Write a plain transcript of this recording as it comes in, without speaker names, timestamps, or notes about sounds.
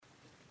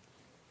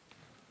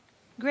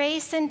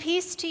Grace and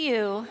peace to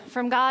you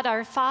from God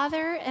our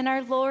Father and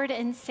our Lord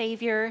and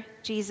Savior,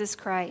 Jesus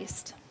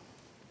Christ.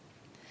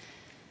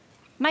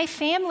 My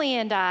family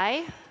and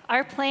I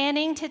are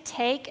planning to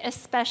take a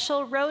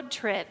special road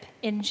trip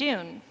in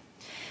June.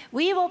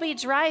 We will be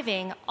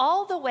driving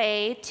all the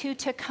way to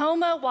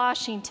Tacoma,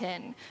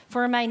 Washington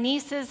for my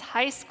niece's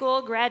high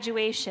school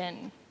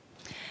graduation.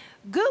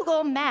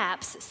 Google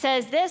Maps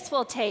says this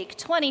will take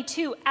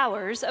 22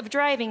 hours of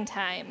driving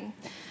time,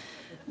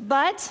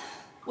 but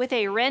with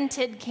a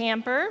rented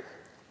camper,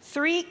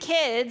 3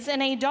 kids,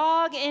 and a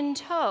dog in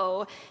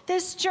tow,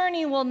 this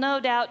journey will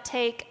no doubt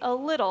take a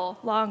little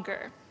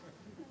longer.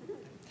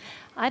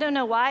 I don't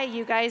know why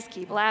you guys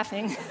keep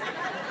laughing.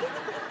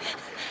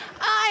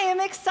 I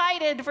am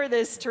excited for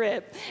this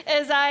trip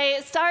as I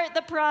start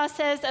the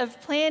process of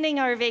planning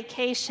our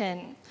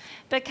vacation,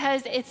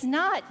 because it's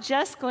not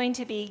just going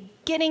to be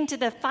getting to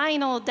the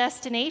final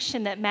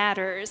destination that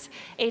matters.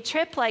 A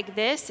trip like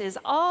this is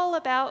all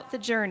about the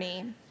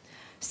journey.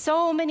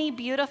 So many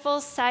beautiful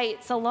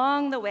sights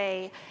along the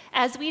way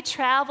as we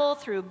travel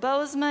through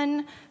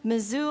Bozeman,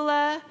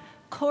 Missoula,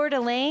 Coeur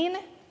d'Alene,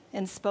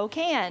 and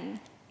Spokane.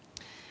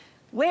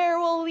 Where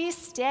will we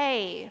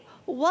stay?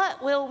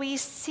 What will we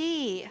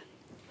see?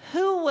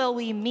 Who will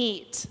we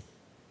meet?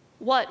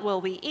 What will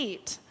we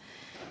eat?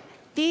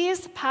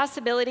 These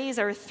possibilities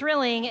are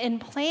thrilling, and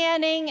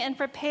planning and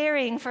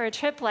preparing for a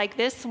trip like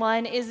this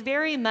one is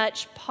very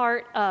much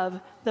part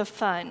of the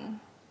fun.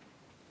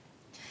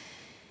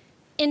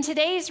 In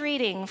today's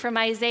reading from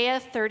Isaiah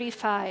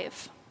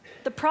 35,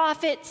 the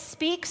prophet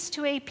speaks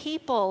to a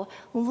people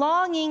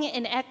longing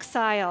in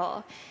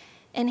exile,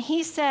 and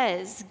he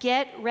says,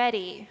 "Get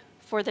ready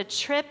for the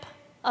trip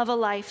of a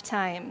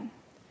lifetime."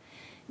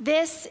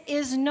 This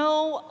is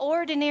no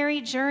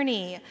ordinary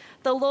journey.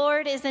 The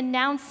Lord is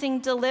announcing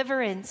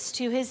deliverance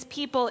to his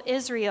people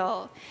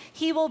Israel.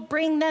 He will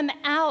bring them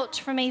out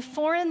from a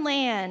foreign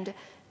land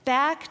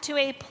back to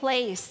a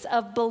place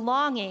of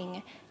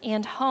belonging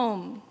and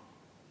home.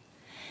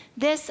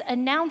 This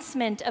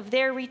announcement of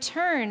their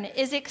return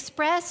is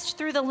expressed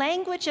through the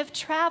language of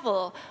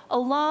travel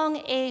along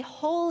a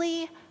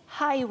holy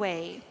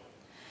highway.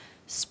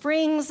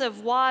 Springs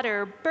of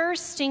water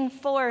bursting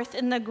forth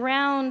in the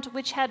ground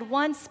which had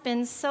once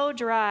been so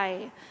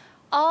dry.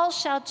 All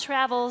shall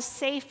travel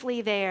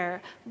safely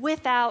there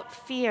without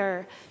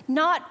fear.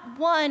 Not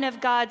one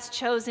of God's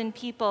chosen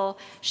people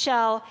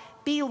shall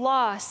be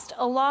lost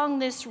along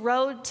this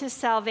road to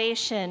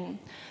salvation.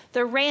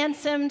 The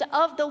ransomed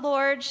of the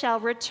Lord shall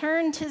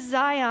return to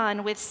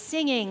Zion with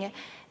singing.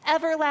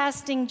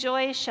 Everlasting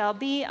joy shall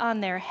be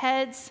on their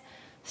heads.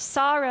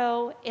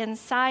 Sorrow and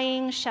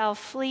sighing shall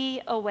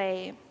flee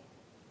away.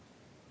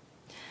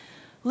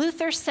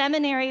 Luther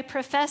Seminary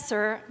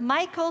professor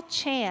Michael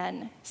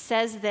Chan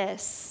says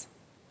this: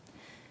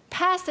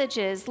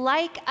 passages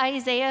like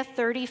Isaiah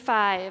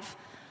 35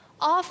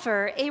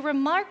 offer a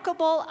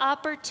remarkable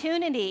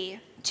opportunity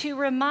to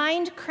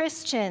remind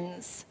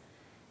Christians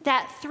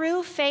that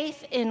through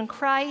faith in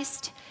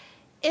Christ,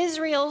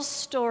 Israel's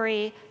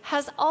story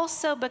has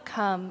also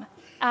become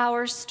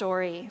our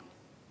story.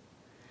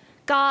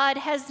 God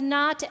has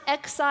not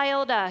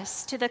exiled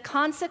us to the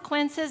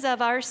consequences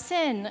of our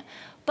sin,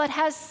 but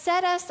has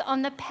set us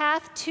on the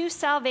path to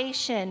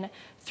salvation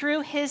through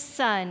his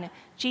Son,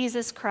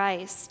 Jesus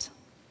Christ.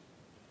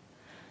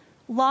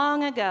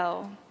 Long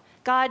ago,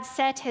 God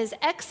set his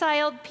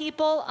exiled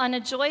people on a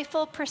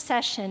joyful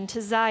procession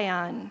to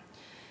Zion.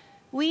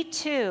 We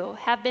too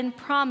have been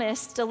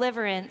promised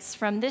deliverance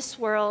from this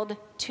world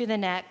to the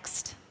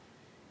next.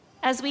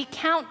 As we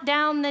count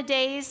down the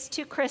days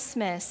to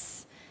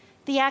Christmas,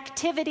 the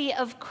activity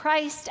of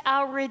Christ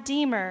our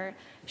Redeemer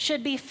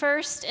should be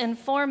first and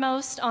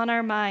foremost on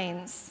our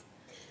minds.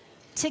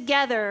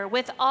 Together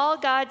with all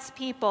God's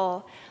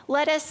people,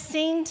 let us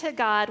sing to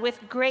God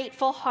with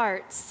grateful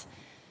hearts.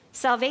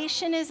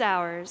 Salvation is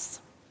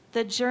ours.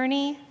 The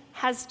journey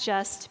has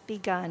just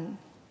begun.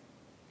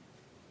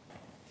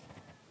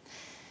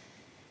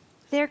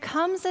 There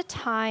comes a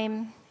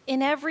time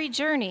in every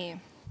journey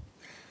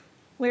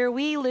where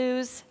we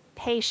lose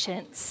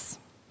patience.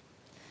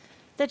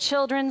 The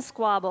children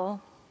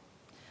squabble.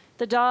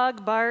 The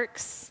dog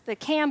barks. The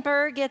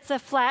camper gets a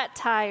flat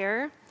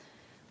tire.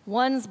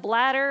 One's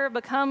bladder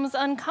becomes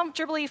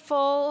uncomfortably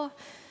full.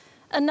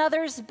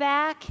 Another's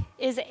back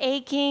is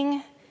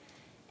aching.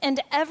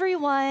 And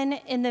everyone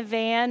in the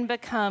van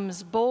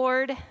becomes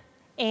bored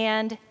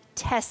and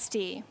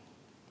testy.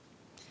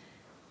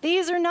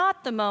 These are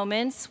not the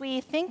moments we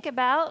think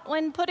about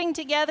when putting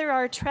together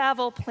our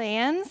travel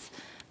plans,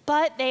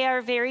 but they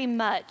are very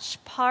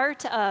much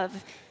part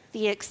of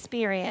the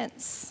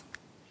experience.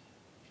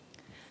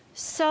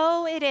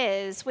 So it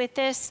is with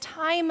this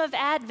time of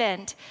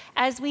Advent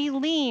as we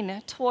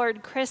lean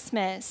toward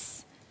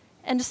Christmas,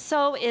 and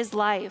so is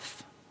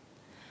life.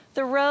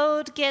 The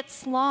road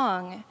gets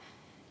long,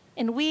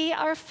 and we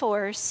are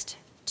forced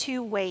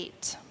to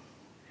wait.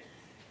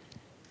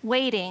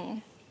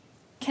 Waiting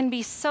can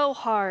be so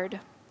hard.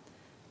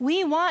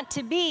 We want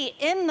to be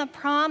in the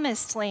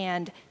promised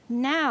land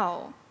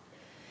now.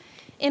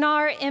 In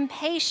our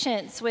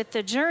impatience with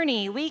the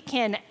journey, we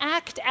can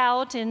act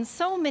out in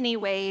so many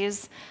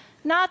ways,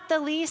 not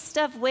the least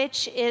of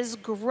which is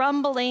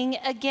grumbling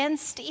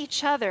against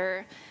each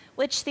other,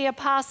 which the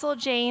Apostle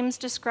James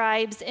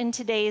describes in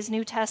today's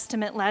New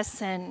Testament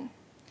lesson.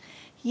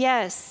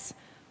 Yes,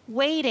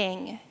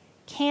 waiting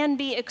can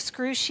be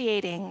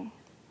excruciating,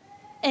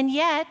 and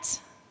yet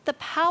the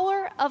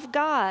power of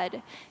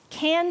God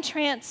can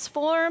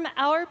transform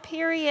our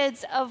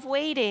periods of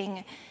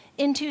waiting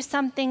into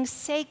something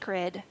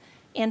sacred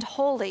and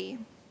holy.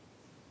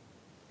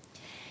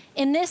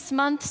 In this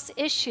month's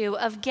issue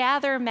of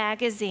Gather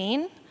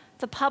magazine,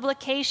 the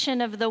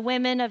publication of the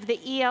women of the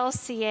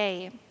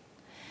ELCA,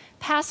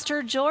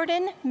 Pastor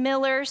Jordan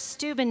Miller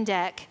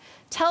Stubendek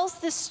tells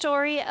the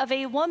story of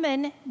a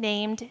woman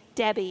named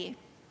Debbie.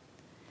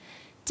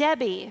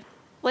 Debbie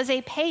was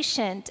a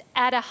patient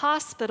at a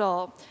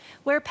hospital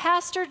where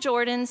Pastor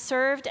Jordan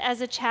served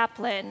as a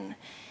chaplain,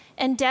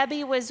 and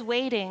Debbie was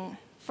waiting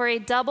for a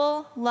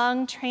double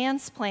lung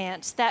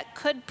transplant that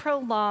could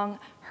prolong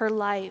her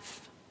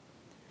life.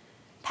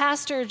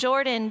 Pastor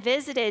Jordan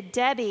visited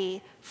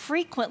Debbie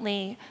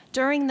frequently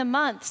during the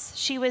months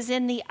she was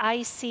in the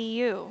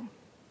ICU.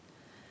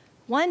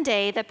 One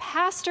day, the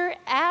pastor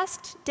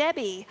asked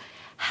Debbie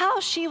how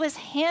she was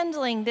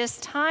handling this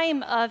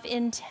time of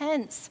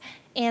intense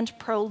and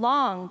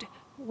prolonged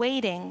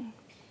waiting.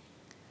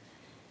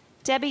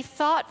 Debbie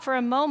thought for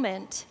a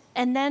moment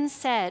and then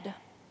said,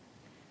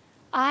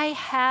 "I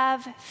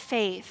have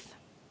faith.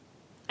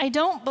 I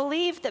don't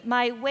believe that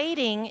my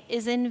waiting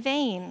is in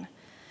vain.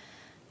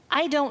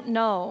 I don't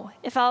know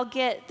if I'll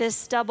get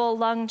this double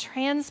lung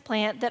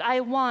transplant that I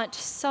want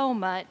so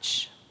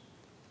much.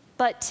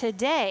 But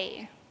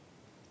today,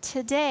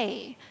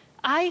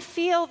 I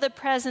feel the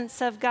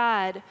presence of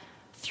God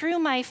through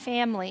my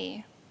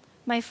family,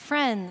 my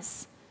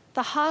friends,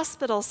 the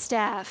hospital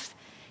staff,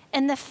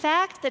 and the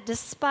fact that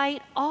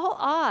despite all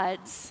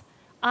odds,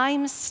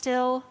 I'm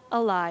still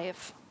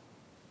alive."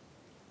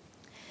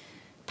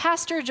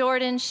 Pastor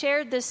Jordan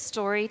shared this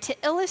story to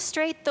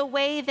illustrate the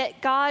way that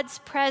God's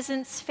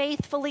presence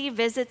faithfully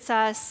visits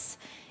us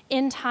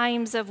in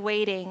times of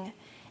waiting,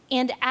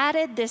 and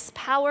added this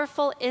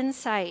powerful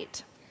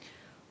insight.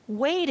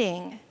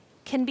 Waiting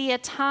can be a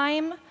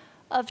time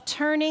of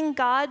turning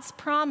God's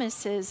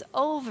promises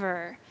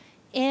over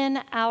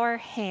in our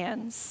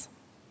hands.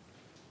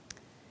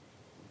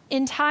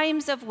 In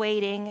times of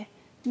waiting,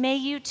 may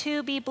you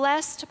too be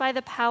blessed by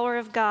the power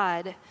of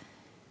God.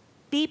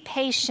 Be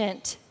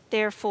patient,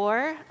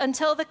 therefore,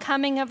 until the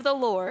coming of the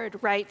Lord,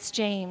 writes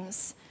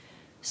James.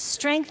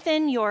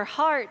 Strengthen your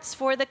hearts,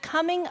 for the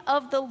coming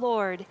of the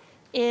Lord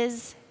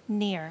is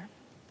near.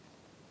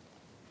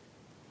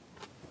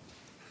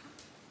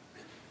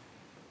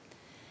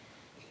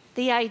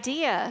 The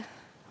idea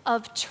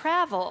of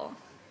travel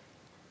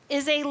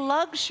is a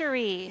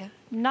luxury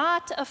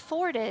not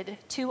afforded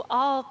to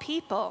all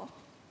people.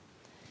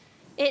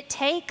 It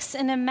takes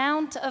an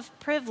amount of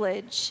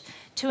privilege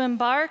to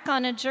embark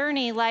on a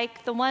journey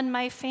like the one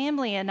my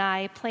family and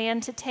I plan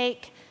to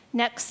take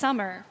next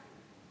summer.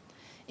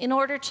 In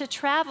order to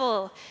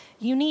travel,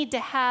 you need to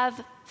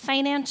have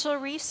financial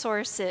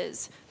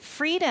resources,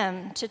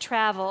 freedom to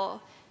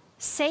travel,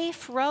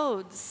 safe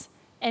roads,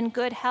 and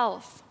good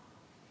health.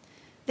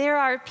 There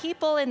are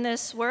people in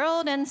this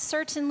world, and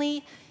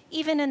certainly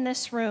even in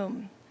this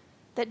room,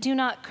 that do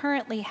not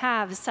currently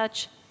have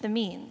such the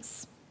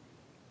means.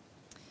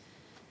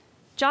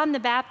 John the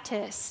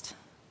Baptist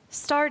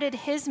started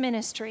his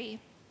ministry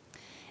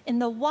in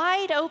the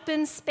wide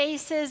open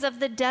spaces of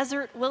the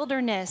desert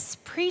wilderness,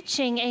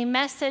 preaching a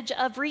message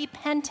of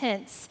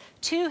repentance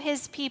to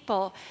his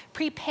people,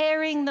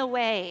 preparing the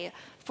way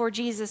for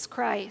Jesus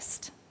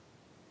Christ.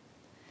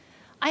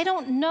 I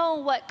don't know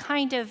what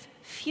kind of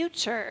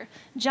future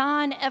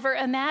John ever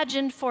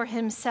imagined for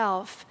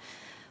himself,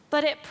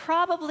 but it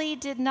probably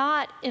did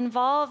not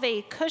involve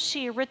a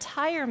cushy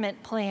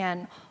retirement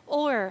plan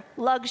or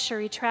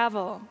luxury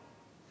travel.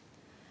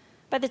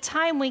 By the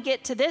time we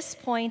get to this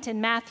point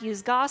in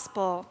Matthew's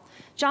gospel,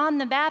 John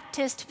the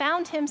Baptist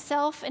found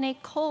himself in a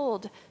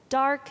cold,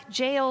 dark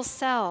jail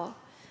cell.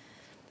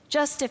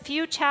 Just a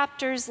few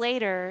chapters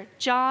later,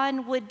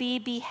 John would be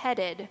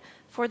beheaded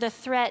for the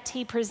threat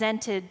he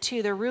presented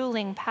to the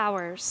ruling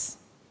powers.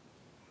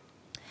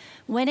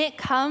 When it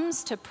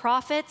comes to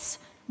prophets,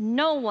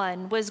 no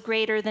one was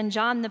greater than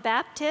John the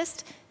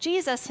Baptist.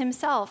 Jesus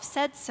himself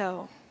said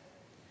so.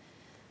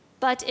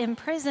 But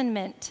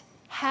imprisonment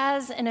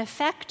has an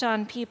effect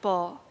on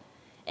people,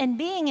 and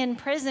being in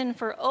prison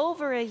for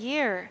over a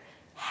year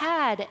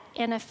had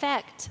an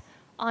effect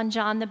on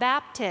John the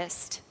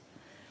Baptist.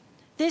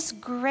 This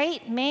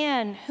great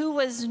man who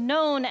was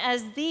known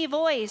as the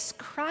voice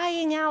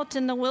crying out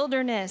in the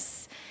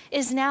wilderness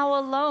is now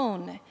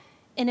alone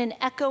in an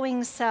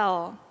echoing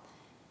cell,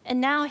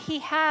 and now he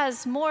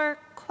has more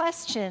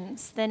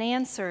questions than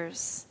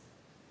answers.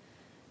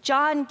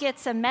 John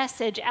gets a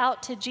message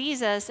out to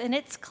Jesus, and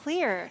it's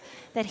clear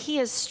that he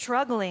is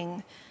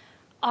struggling.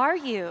 Are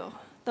you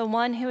the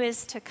one who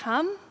is to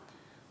come,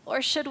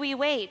 or should we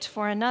wait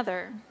for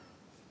another?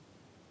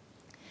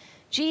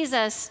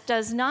 Jesus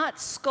does not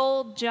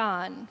scold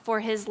John for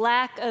his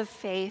lack of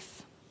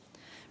faith.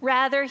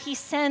 Rather, he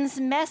sends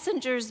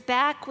messengers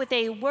back with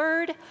a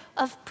word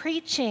of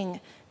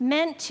preaching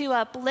meant to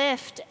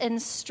uplift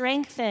and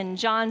strengthen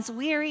John's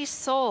weary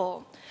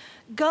soul.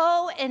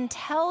 Go and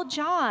tell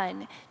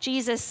John,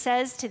 Jesus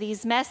says to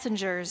these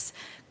messengers,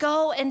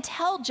 go and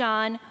tell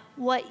John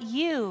what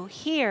you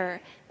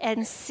hear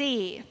and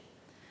see.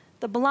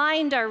 The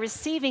blind are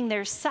receiving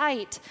their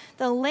sight.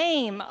 The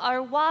lame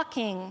are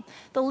walking.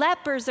 The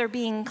lepers are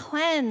being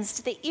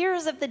cleansed. The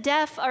ears of the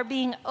deaf are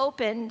being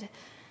opened.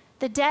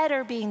 The dead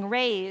are being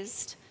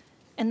raised.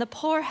 And the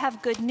poor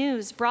have good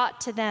news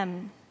brought to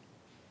them.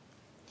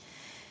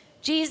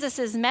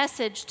 Jesus'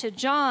 message to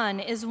John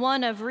is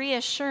one of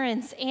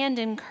reassurance and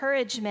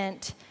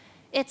encouragement.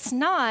 It's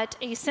not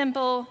a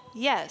simple,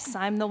 yes,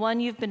 I'm the one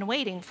you've been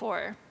waiting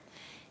for.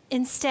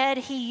 Instead,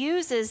 he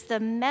uses the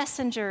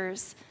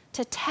messengers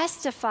to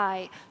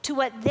testify to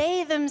what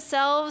they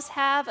themselves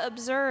have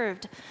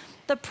observed.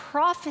 The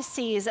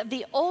prophecies of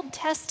the Old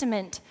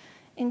Testament,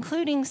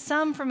 including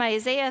some from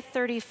Isaiah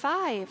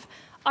 35,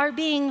 are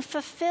being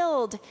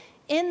fulfilled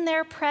in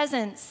their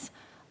presence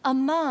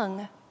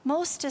among,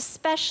 most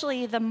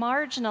especially, the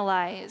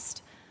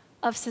marginalized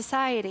of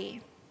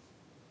society.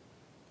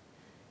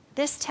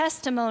 This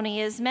testimony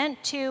is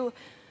meant to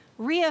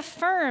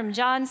reaffirm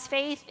John's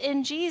faith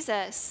in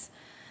Jesus.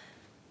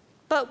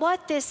 But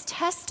what this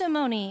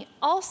testimony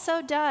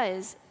also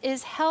does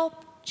is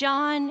help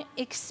John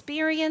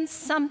experience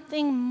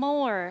something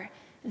more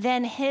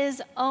than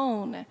his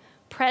own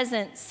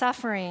present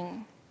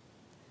suffering.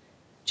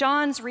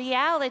 John's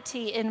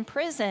reality in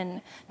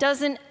prison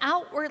doesn't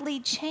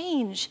outwardly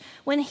change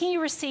when he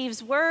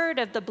receives word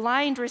of the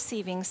blind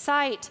receiving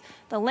sight,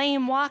 the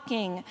lame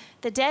walking,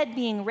 the dead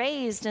being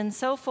raised, and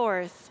so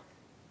forth.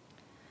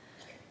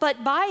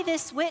 But by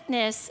this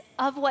witness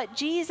of what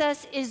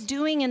Jesus is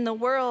doing in the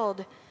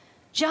world,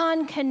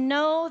 John can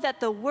know that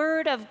the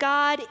word of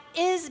God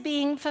is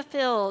being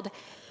fulfilled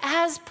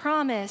as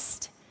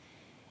promised,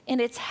 and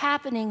it's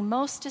happening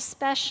most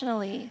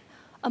especially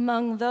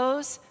among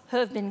those who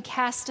have been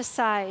cast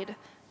aside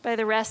by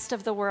the rest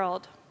of the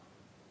world.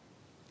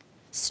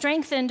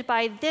 Strengthened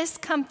by this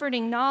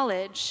comforting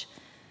knowledge,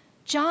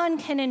 John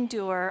can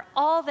endure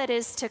all that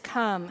is to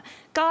come.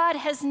 God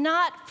has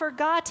not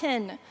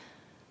forgotten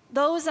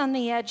those on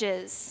the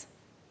edges.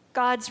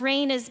 God's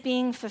reign is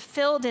being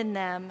fulfilled in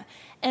them,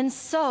 and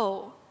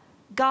so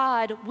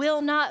God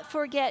will not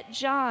forget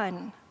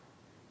John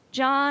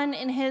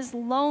in his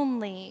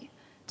lonely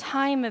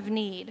time of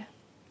need,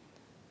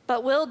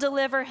 but will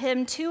deliver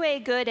him to a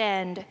good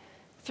end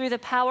through the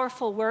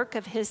powerful work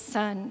of his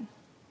Son.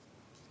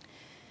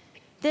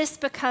 This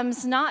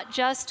becomes not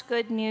just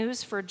good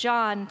news for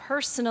John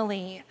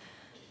personally,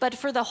 but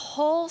for the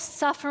whole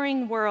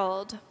suffering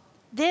world.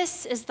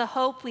 This is the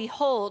hope we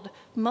hold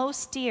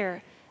most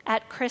dear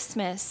at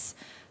Christmas.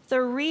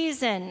 The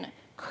reason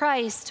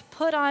Christ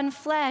put on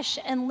flesh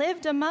and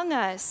lived among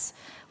us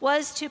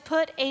was to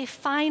put a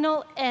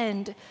final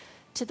end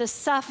to the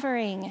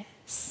suffering,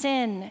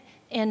 sin,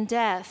 and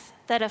death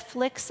that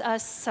afflicts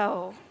us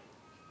so.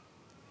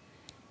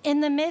 In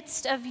the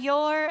midst of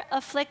your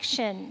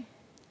affliction,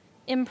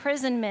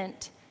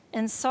 imprisonment,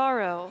 and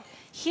sorrow,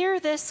 hear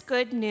this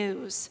good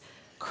news.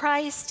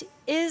 Christ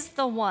is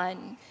the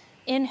one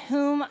in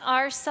whom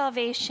our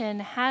salvation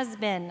has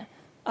been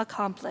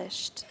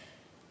accomplished.